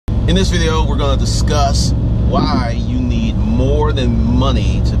In this video, we're going to discuss why you need more than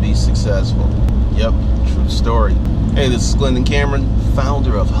money to be successful. Yep, true story. Hey, this is Glendon Cameron,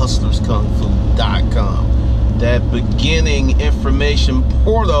 founder of HustlersKungFu.com, that beginning information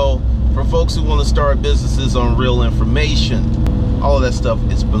portal for folks who want to start businesses on real information. All of that stuff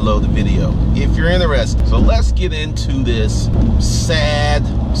is below the video if you're interested. So let's get into this sad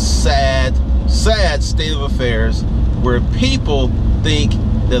state of affairs where people think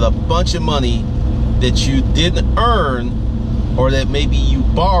that a bunch of money that you didn't earn or that maybe you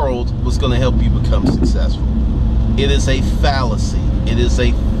borrowed was going to help you become successful. It is a fallacy. It is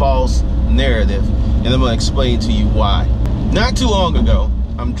a false narrative, and I'm going to explain to you why. Not too long ago,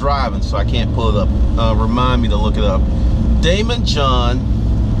 I'm driving, so I can't pull it up. Remind me to look it up. Damon John,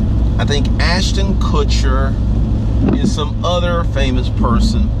 I think Ashton Kutcher, and some other famous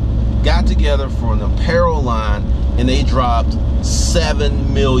person got together for an apparel line, and they dropped $7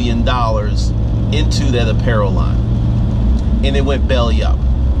 million into that apparel line, and it went belly up.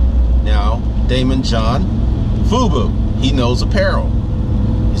 Now, Damon John, FUBU, he knows apparel.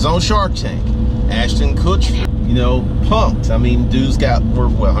 He's on Shark Tank. Ashton Kutcher, you know, punked. I mean, dude's got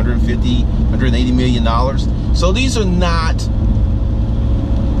worth what, $180 million. So these are not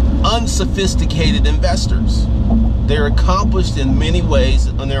unsophisticated investors. They're accomplished in many ways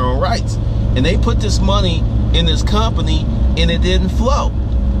on their own rights. And they put this money in this company and it didn't flow.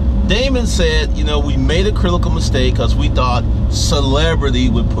 Damon said, you know, we made a critical mistake because we thought celebrity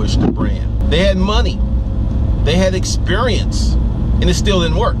would push the brand. They had money, they had experience, and it still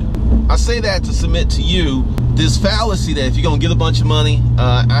didn't work. I say that to submit to you this fallacy that if you're gonna get a bunch of money,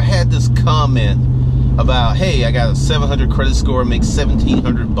 I had this comment about, hey, I got a 700 credit score, make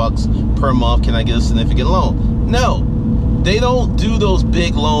 $1,700 per month. Can I get a significant loan? No, they don't do those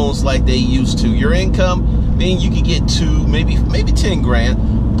big loans like they used to. Your income, then you can get to maybe 10 grand,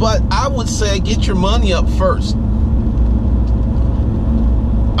 but I would say get your money up first.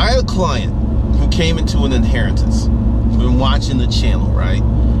 I had a client who came into an inheritance, been watching the channel, right?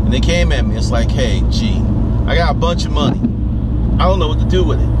 And they came at me, it's like, hey, gee, I got a bunch of money. I don't know what to do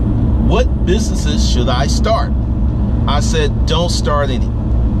with it. What businesses should I start? I said, don't start any.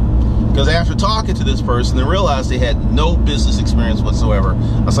 Because after talking to this person and realized they had no business experience whatsoever,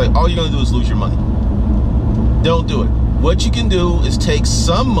 I was like, all you're gonna do is lose your money. Don't do it. What you can do is take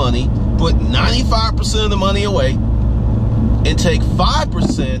some money, put 95% of the money away, and take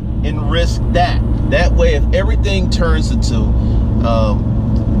 5% and risk that. That way, if everything turns into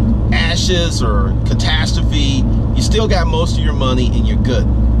ashes or catastrophe, you still got most of your money and you're good.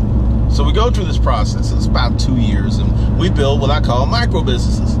 So we go through this process. It's about 2 years, and we build what I call micro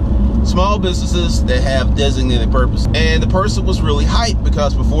businesses. Small businesses that have designated purpose. And the person was really hyped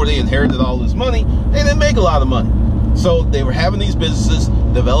because before they inherited all this money, they didn't make a lot of money. So they were having these businesses,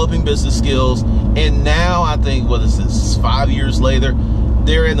 developing business skills, and now I think, what is this, 5 years later,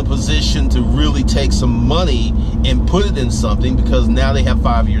 they're in a position to really take some money and put it in something because now they have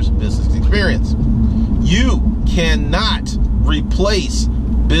 5 years of business experience. You cannot replace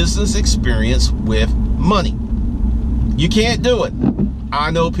business experience with money. You can't do it. I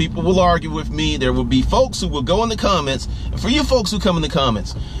know people will argue with me. There will be folks who will go in the comments. And for you folks who come in the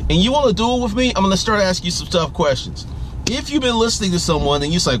comments and you want to do it with me, I'm going to start asking you some tough questions. If you've been listening to someone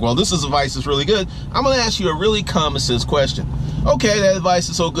and you're like, well, this is advice that's really good, I'm going to ask you a really common sense question. Okay, that advice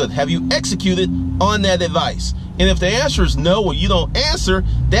is so good. Have you executed on that advice? And if the answer is no, or you don't answer,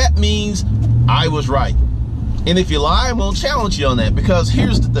 that means I was right. And if you lie, I'm going to challenge you on that, because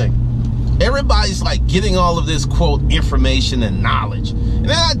here's the thing. Everybody's like getting all of this, quote, information and knowledge, and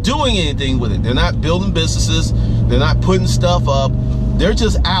they're not doing anything with it. They're not building businesses. They're not putting stuff up. They're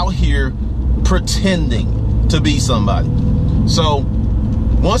just out here pretending to be somebody. So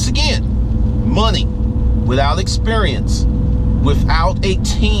once again, money without experience, without a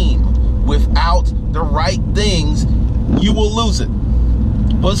team, without the right things, you will lose it.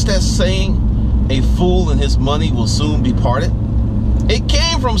 What's that saying? A fool and his money will soon be parted. It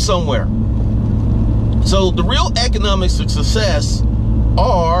came from somewhere. So the real economics of success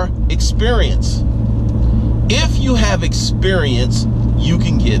are experience. If you have experience, you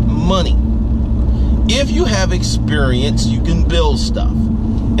can get money. If you have experience, you can build stuff.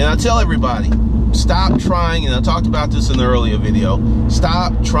 And I tell everybody, stop trying, and I talked about this in the earlier video,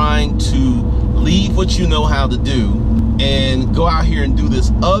 stop trying to leave what you know how to do and go out here and do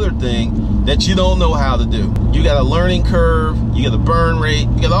this other thing that you don't know how to do. You got a learning curve, you got a burn rate,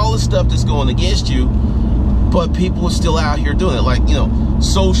 you got all this stuff that's going against you, but people are still out here doing it. Like, you know,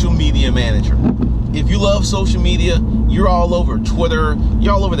 social media manager. If you love social media, you're all over Twitter,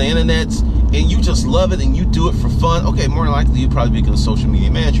 you're all over the internets, and you just love it and you do it for fun, okay, more than likely you'll probably become a social media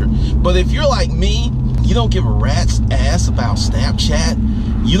manager. But if you're like me, you don't give a rat's ass about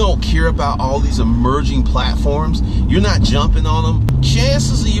Snapchat, you don't care about all these emerging platforms, you're not jumping on them,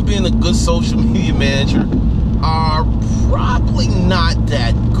 chances of you being a good social media manager are probably not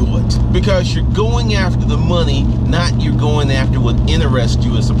that good, because you're going after the money, not you're going after what interests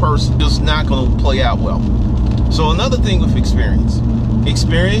you as a person. It's not going to play out well. So another thing with experience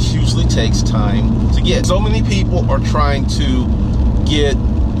usually takes time to get. So many people are trying to get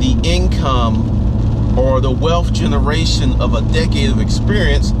the income or the wealth generation of a decade of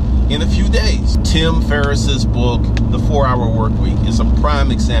experience in a few days. Tim Ferriss's book, The 4-Hour Work Week, is a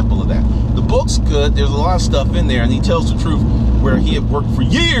prime example of that. The book's good. There's a lot of stuff in there, and he tells the truth where he had worked for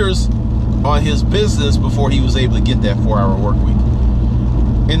years on his business before he was able to get that 4-hour work week.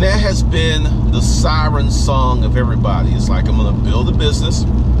 And that has been the siren song of everybody. It's like, I'm going to build a business.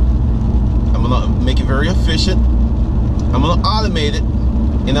 I'm going to make it very efficient. I'm going to automate it,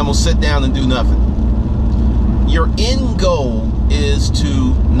 and I'm going to sit down and do nothing. Your end goal is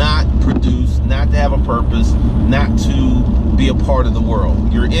to not produce, not to have a purpose, not to be a part of the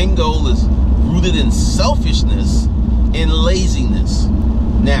world. Your end goal is rooted in selfishness and laziness.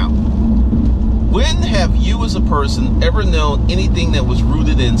 Now, when have you as a person ever known anything that was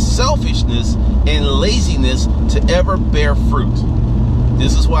rooted in selfishness and laziness to ever bear fruit?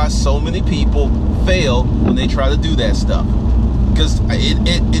 This is why so many people fail when they try to do that stuff. Because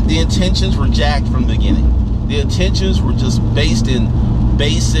the intentions were jacked from the beginning. The intentions were just based in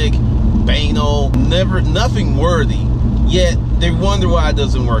basic, banal, nothing worthy. Yet they wonder why it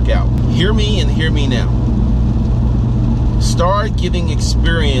doesn't work out. Hear me and hear me now. Start getting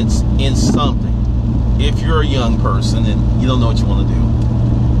experience in something. If you're a young person and you don't know what you want to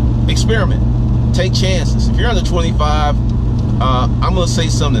do, experiment. Take chances. If you're under 25, I'm going to say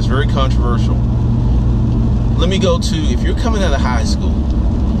something that's very controversial. Let me go to, if you're coming out of high school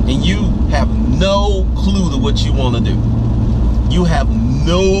and you have no clue to what you want to do, you have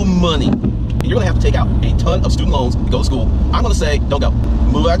no money, and you're going to have to take out a ton of student loans to go to school, I'm going to say, don't go.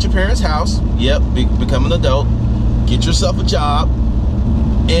 Move out your parents' house. Yep, become an adult. Get yourself a job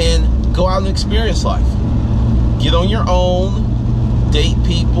and go out and experience life. Get on your own, date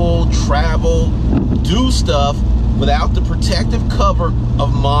people, travel, do stuff without the protective cover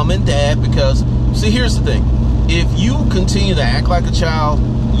of mom and dad. Because, see, here's the thing. If you continue to act like a child,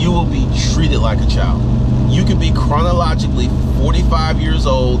 you will be treated like a child. You could be chronologically 45 years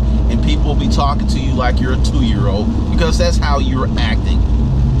old and people will be talking to you like you're a 2-year-old, because that's how you're acting.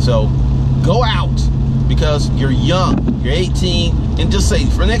 So go out, because you're young, you're 18, and just say,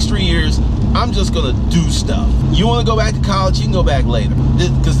 for the next 3 years, I'm just gonna do stuff. You wanna go back to college, you can go back later.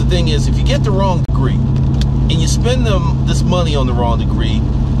 Because the thing is, if you get the wrong degree and you spend this money on the wrong degree,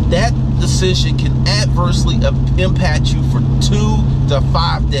 that decision can adversely impact you for 2 to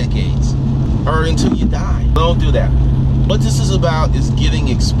 5 decades, or until you die. Don't do that. What this is about is getting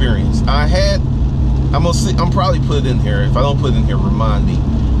experience. I'm probably put it in here. If I don't put it in here, remind me.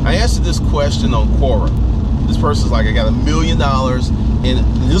 I answered this question on Quora. This person's like, I got $1 million,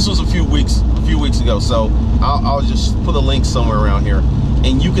 and this was a few weeks ago. So I'll just put a link somewhere around here,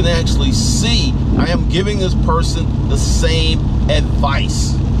 and you can actually see I am giving this person the same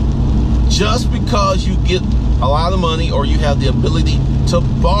advice. Just because you get a lot of money or you have the ability to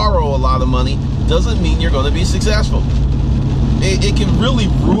borrow a lot of money doesn't mean you're going to be successful. It can really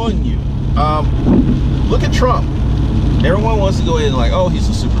ruin you. Look at Trump. Everyone wants to go in and like, oh, he's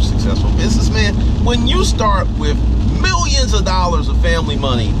a super successful businessman. When you start with millions of dollars of family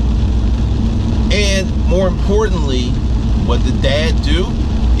money, and more importantly, what did Dad do?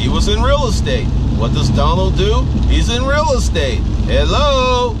 He was in real estate. What does Donald do? He's in real estate.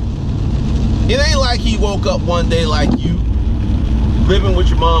 Hello? It ain't like he woke up one day like you, living with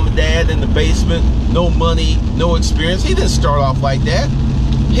your mom and dad in the basement, no money, no experience. He didn't start off like that.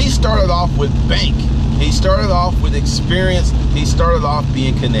 He started off with bank. He started off with experience. He started off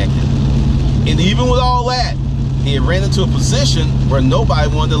being connected. And even with all that, he ran into a position where nobody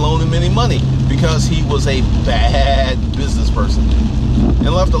wanted to loan him any money because he was a bad business person and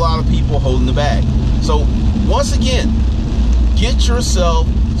left a lot of people holding the bag. So once again, get yourself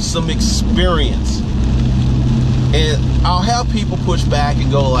some experience. And I'll have people push back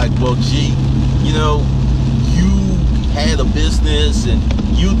and go like, well, gee, you know, you had a business and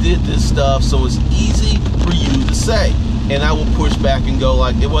you did this stuff, so it's easy for you to say. And I will push back and go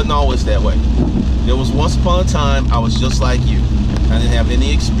like, it wasn't always that way. There was once upon a time I was just like you. I didn't have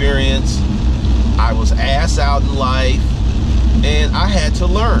any experience. I was ass out in life, and I had to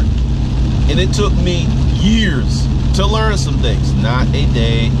learn. And it took me years to learn some things. Not a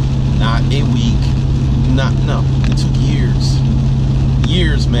day, not a week, no, it took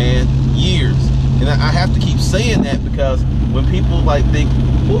years, man, years. And I have to keep saying that because when people like think,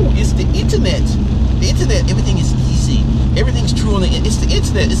 oh, it's the internet, everything is easy, everything's true on the internet. It's the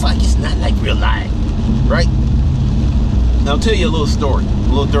internet. It's like, it's not like real life, right? Now I'll tell you a little story, a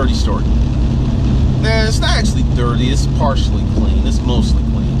little dirty story. Nah, it's not actually dirty, it's partially clean, it's mostly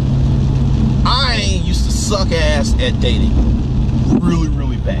clean. I used to suck ass at dating,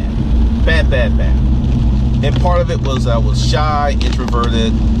 really bad. And part of it was I was shy,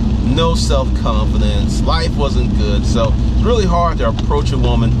 introverted, no self-confidence, life wasn't good, so it's really hard to approach a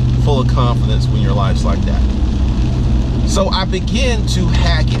woman full of confidence when your life's like that. So I began to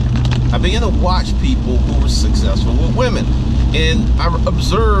hack it. I began to watch people who were successful with women, and I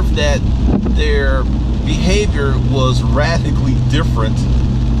observed that their behavior was radically different,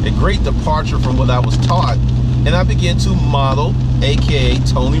 a great departure from what I was taught. And I began to model, aka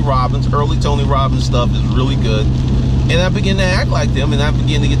Tony Robbins. Early Tony Robbins stuff is really good. And I began to act like them, and I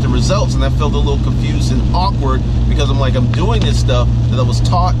began to get the results, and I felt a little confused and awkward because I'm like, I'm doing this stuff that I was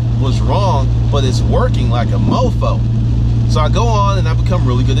taught was wrong, but it's working like a mofo. So I go on and I become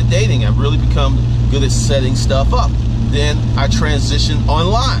really good at dating. I've really become good at setting stuff up. Then I transition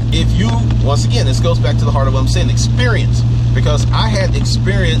online. If you, once again, this goes back to the heart of what I'm saying, experience. Because I had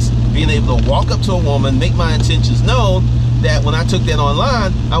experience being able to walk up to a woman, make my intentions known, that when I took that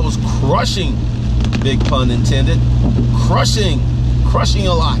online, I was crushing, big pun intended, crushing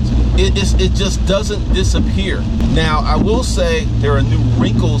a lot. It just doesn't disappear. Now, I will say there are new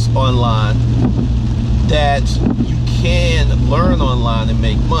wrinkles online that you can learn online and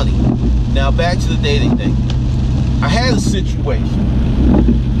make money. Now, back to the dating thing. I had a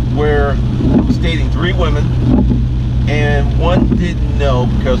situation where I was dating 3 women, and one didn't know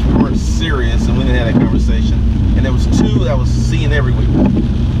because we weren't serious and we didn't have that conversation. And there was 2 that I was seeing every week.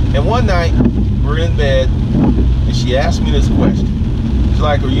 And one night, we're in bed, and she asked me this question. She's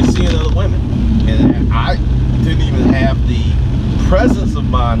like, are you seeing other women? And I didn't even have the presence of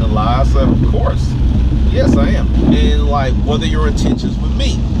mind to lie. I said, of course. Yes, I am. And like, what are your intentions with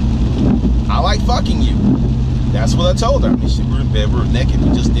me? I like fucking you. That's what I told her. I mean, we were in bed, we were naked,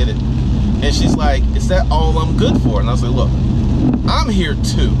 we just did it. And she's like, is that all I'm good for? And I was like, look, I'm here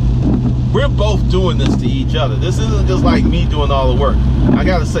too. We're both doing this to each other. This isn't just like me doing all the work. I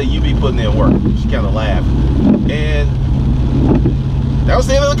gotta say, you be putting in work. She kind of laughed. And that was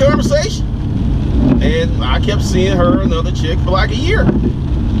the end of the conversation. And I kept seeing her, another chick, for like a year.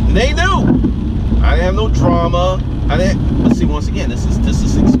 And they knew. I didn't have no drama. But see, once again, this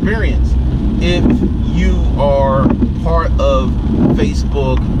is experience. If you are part of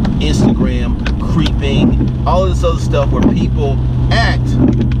Facebook, Instagram, creeping, all of this other stuff where people act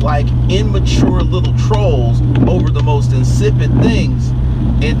like immature little trolls over the most insipid things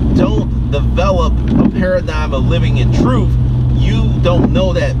and don't develop a paradigm of living in truth, you don't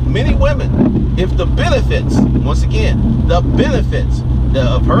know that many women, if the benefits, once again, the benefits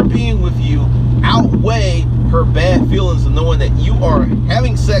of her being with you outweigh her bad feelings of knowing that you are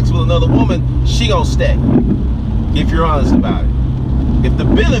having sex with another woman, she gonna stay, if you're honest about it. If the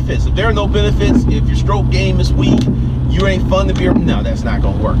benefits, if there are no benefits, if your stroke game is weak, you ain't fun to be around, no, that's not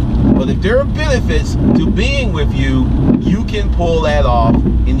gonna work. But if there are benefits to being with you, you can pull that off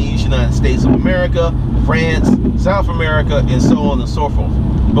in the United States of America, France, South America, and so on and so forth.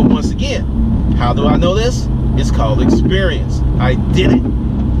 But once again, how do I know this? It's called experience. I did it.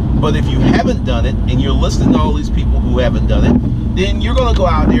 But if you haven't done it, and you're listening to all these people who haven't done it, then you're going to go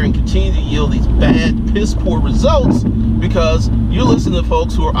out there and continue to yield these bad, piss poor results because you're listening to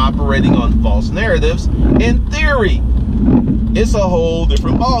folks who are operating on false narratives and theory. It's a whole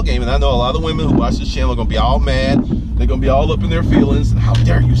different ballgame. And I know a lot of women who watch this channel are going to be all mad. They're going to be all up in their feelings. How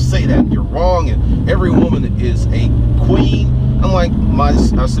dare you say that? You're wrong. And every woman is a queen. I'm like,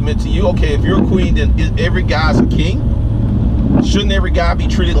 I submit to you, okay, if you're a queen, then every guy's a king? Shouldn't every guy be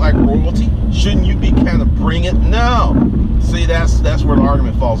treated like royalty? Shouldn't you be kind of bringing? No. See, that's where the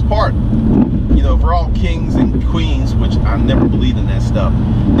argument falls apart. You know, if we're all kings and queens, which I never believed in that stuff,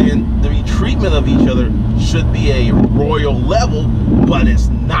 then the treatment of each other should be a royal level, but it's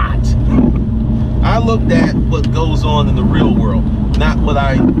not. I looked at what goes on in the real world, not what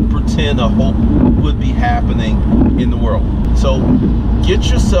I pretend or hope would be happening in the world. So get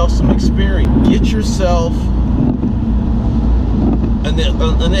yourself some experience. Get yourself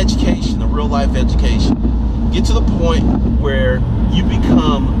an education, a real life education. Get to the point where you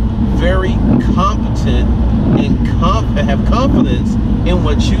become very competent and have confidence in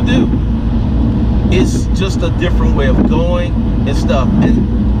what you do. It's just a different way of going and stuff.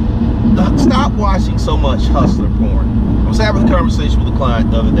 And stop watching so much hustler porn. was having a conversation with a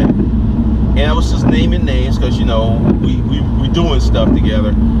client the other day, and I was just naming names because, you know, we doing stuff together,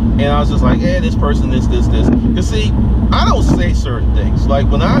 and I was just like, hey, this person, this. Because see, I don't say certain things. Like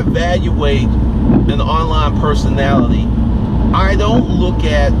when I evaluate an online personality, I don't look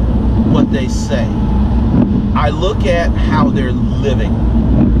at what they say. I look at how they're living.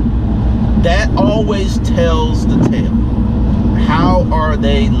 That always tells the tale. How are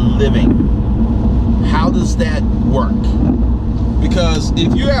they living? How does that work? Because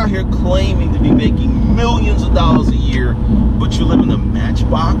if you're out here claiming to be making millions of dollars a year, but you live in a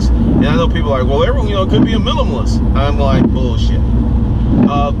matchbox, and I know people are like, well, everyone, you know, could be a minimalist. I'm like, bullshit.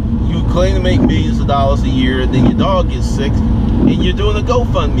 You claim to make millions of dollars a year, then your dog gets sick, and you're doing a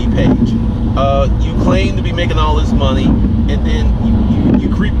GoFundMe page. You claim to be making all this money, and then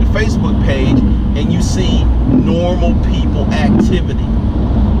you creep the Facebook page, and you see normal people activity.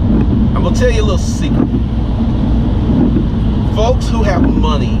 I'm gonna tell you a little secret. Folks who have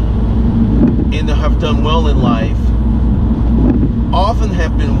money and have done well in life often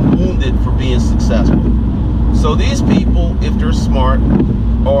have been wounded for being successful. So these people, if they're smart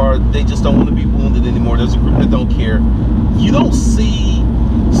or they just don't want to be wounded anymore, there's a group that don't care, you don't see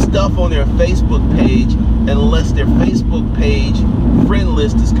stuff on their Facebook page unless their Facebook page friend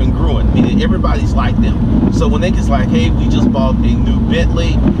list is congruent, meaning everybody's like them. So when they just like, hey, we just bought a new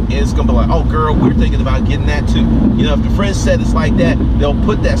Bentley, and it's gonna be like, oh girl, we're thinking about getting that too. You know, if the friend said it's like that, they'll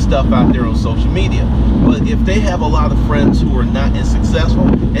put that stuff out there on social media. But if they have a lot of friends who are not as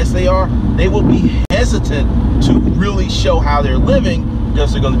successful as they are, they will be hesitant to really show how they're living,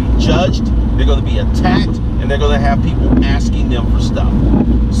 because they're going to be judged, they're going to be attacked, and they're going to have people asking them for stuff.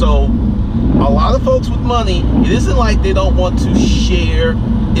 So a lot of folks with money, it isn't like they don't want to share.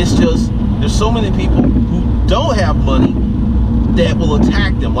 It's just there's so many people who don't have money that will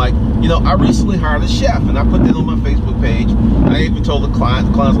attack them. Like, you know, I recently hired a chef, and I put that on my Facebook page. I even told the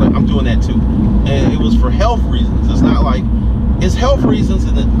client's like, I'm doing that too. And it was for health reasons. It's not like, it's health reasons,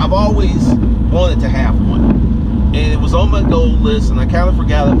 and I've always wanted to have one. And it was on my goal list, and I kind of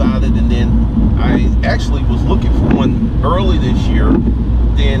forgot about it, and then I actually was looking for one early this year.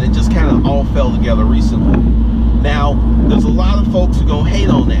 Then it just kind of all fell together recently. Now, there's a lot of folks who gonna hate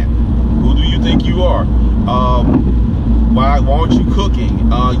on that. Who do you think you are? Why aren't you cooking?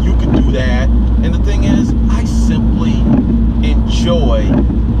 You can do that. And the thing is, I simply enjoy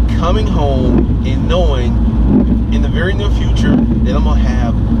coming home and knowing in the very near future that I'm gonna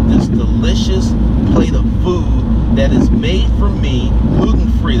have this delicious plate of food that is made for me,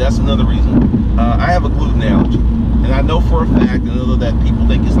 gluten-free. That's another reason. I have a gluten allergy, and I know for a fact, and I know that people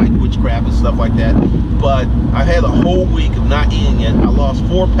think it's like witchcraft and stuff like that, but I've had a whole week of not eating it. I lost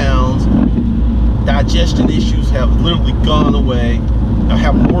 4 pounds. Digestion issues have literally gone away. I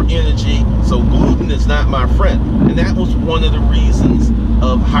have more energy, so gluten is not my friend. And that was one of the reasons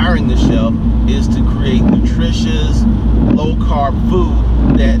of hiring the chef, is to create nutritious, low-carb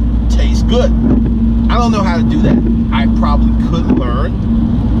food that tastes good. I don't know how to do that. I probably could learn,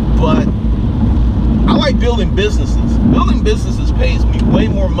 but I like building businesses. Building businesses pays me way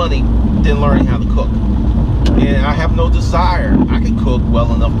more money than learning how to cook. And I have no desire. I can cook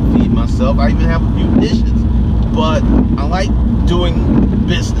well enough to feed myself. I even have a few dishes. But I like doing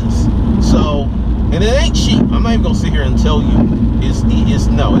business. So, and it ain't cheap. I'm not even gonna sit here and tell you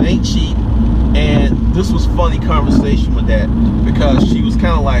no, it ain't cheap. And this was funny conversation with that, because she was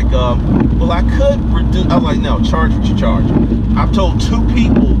kind of like, well, I could reduce. I was like, no, charge what you charge. I've told 2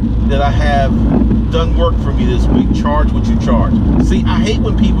 people that I have done work for me this week, charge what you charge. See, I hate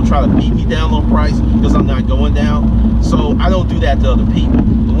when people try to beat me down on price because I'm not going down. So I don't do that to other people.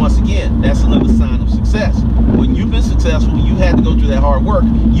 But once again, that's another sign of success. When you've been successful, you had to go through that hard work.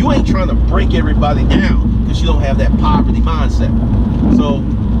 You ain't trying to break everybody down because you don't have that poverty mindset. So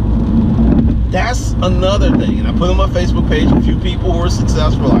that's another thing. And I put on my Facebook page a few people who are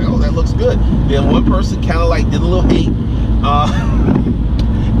successful, like, oh, that looks good. Then one person kind of like did a little hate.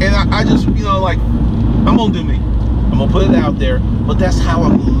 And I just, you know, like, I'm gonna do me. I'm gonna put it out there, but that's how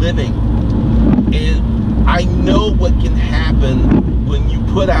I'm living. And I know what can happen when you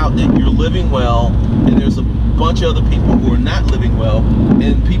put out that you're living well, and there's a bunch of other people who are not living well,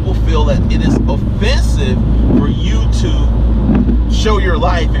 and people feel that it is offensive for you to show your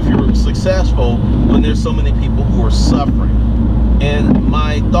life if you're successful when there's so many people who are suffering. And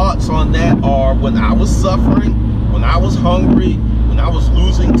my thoughts on that are, when I was suffering, when I was hungry, when I was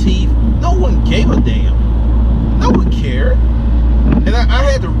losing teeth, no one gave a damn. No one cared. And I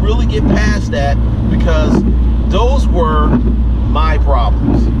had to really get past that, because those were my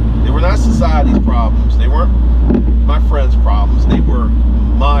problems. They were not society's problems. They weren't my friends' problems. They were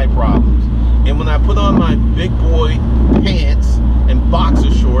my problems. And when I put on my big boy pants and boxer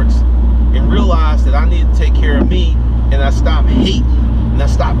shorts and realized that I need to take care of me, and I stopped hating, and I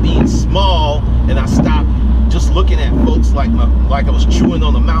stopped being small, and I stopped just looking at folks like I was chewing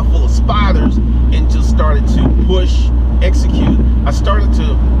on a mouthful of spiders, and just started to push, execute. I started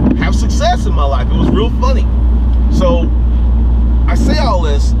to have success in my life. It was real funny. So I say all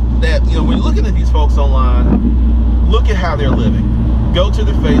this that, you know, when you're looking at these folks online, look at how they're living. Go to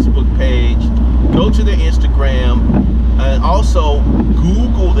their Facebook page, go to their Instagram, and also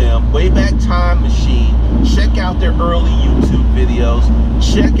Google them, Wayback Time Machine. Check out their early YouTube videos,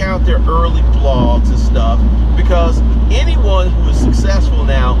 check out their early blogs and stuff, because anyone who is successful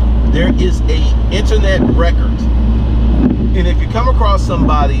now, there is a internet record. And if you come across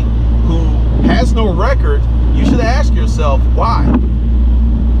somebody who has no record, you should ask yourself why.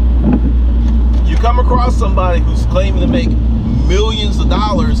 You come across somebody who's claiming to make millions of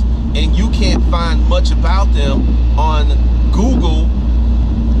dollars and you can't find much about them on Google.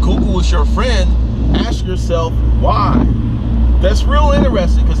 Google is your friend. Ask yourself why. That's real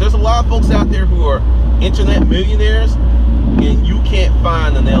interesting, because there's a lot of folks out there who are internet millionaires and you can't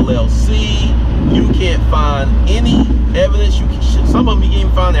find an LLC. You can't find any evidence. Some of them you can't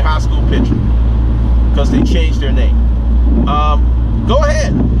even find their high school picture because they changed their name. Go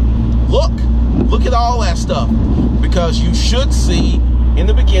ahead, look at all that stuff, because you should see in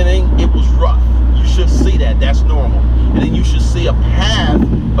the beginning it was rough. You should see that. That's normal. And then you should see a path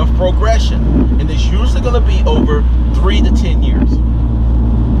of progression, and it's usually going to be over 3 to 10 years.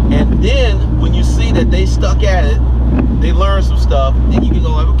 And then when you see that they stuck at it, they learned some stuff, then you can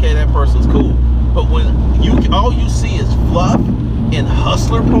go like, okay, that person's cool. But when all you see is fluff and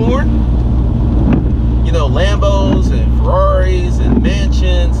hustler porn, you know, Lambos and Ferraris and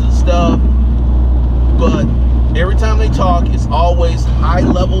mansions and stuff, but every time they talk, it's always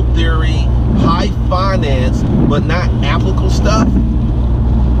high-level theory, high finance, but not applicable stuff.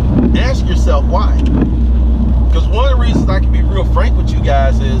 Ask yourself why. Because one of the reasons I can be real frank with you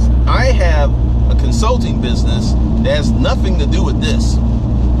guys is I have a consulting business that has nothing to do with this.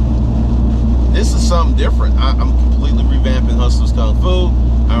 This is something different. I'm completely revamping Hustlers Kung Fu.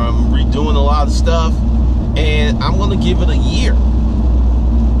 I'm redoing a lot of stuff, and I'm going to give it a year.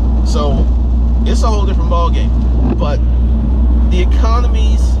 So it's a whole different ballgame. But the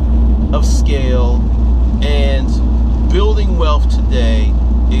economies of scale and building wealth today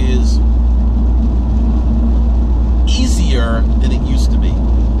is easier than it used to be,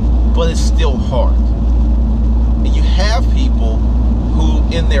 but it's still hard. And you have people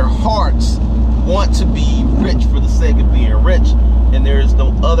who in their hearts want to be rich for the sake of being rich, and there is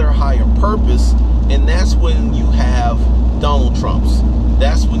no other higher purpose. And that's when you have Donald Trumps.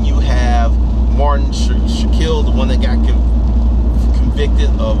 That's when you have Martin Shkreli, the one that got convicted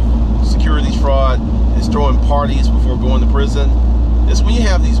of securities fraud, is throwing parties before going to prison. It's when you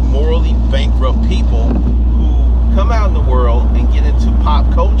have these morally bankrupt people who come out in the world and get into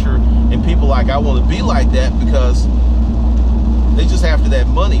pop culture, and people like, I want to be like that, because they just after that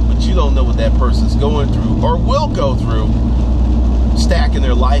money, but you don't know what that person's going through or will go through stacking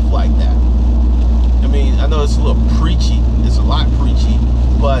their life like that. I mean, I know it's a little preachy, it's a lot preachy,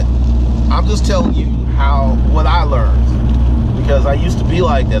 but I'm just telling you what I learned, because I used to be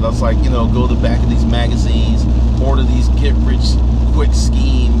like that. I was like, you know, go to the back of these magazines, order these get-rich-quick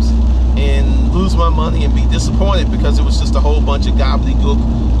schemes, and lose my money and be disappointed because it was just a whole bunch of gobbledygook,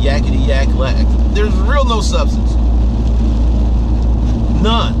 yakety-yak. There's real no substance.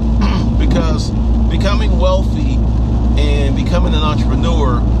 None. Because becoming wealthy and becoming an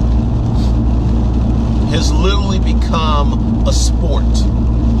entrepreneur has literally become a sport.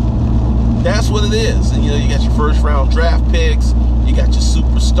 That's what it is. And you know, you got your first round draft picks, you got your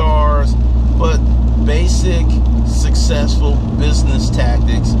superstars, but basic successful business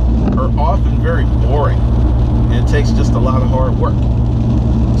tactics are often very boring, and it takes just a lot of hard work.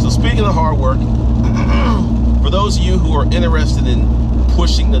 So speaking of hard work, for those of you who are interested in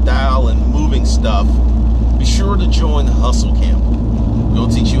pushing the dial and moving stuff, be sure to join the Hustle Camp. We'll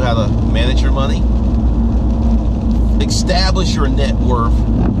teach you how to manage your money, establish your net worth,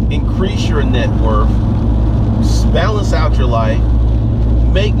 increase your net worth, balance out your life,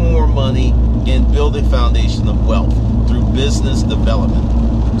 make more money, and build a foundation of wealth through business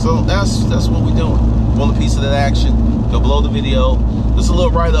development. So that's what we're doing. Want a piece of that action? Go below the video. There's a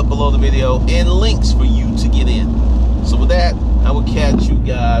little write-up below the video and links for you to get in. So with that, I will catch you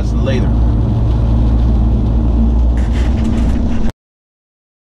guys later.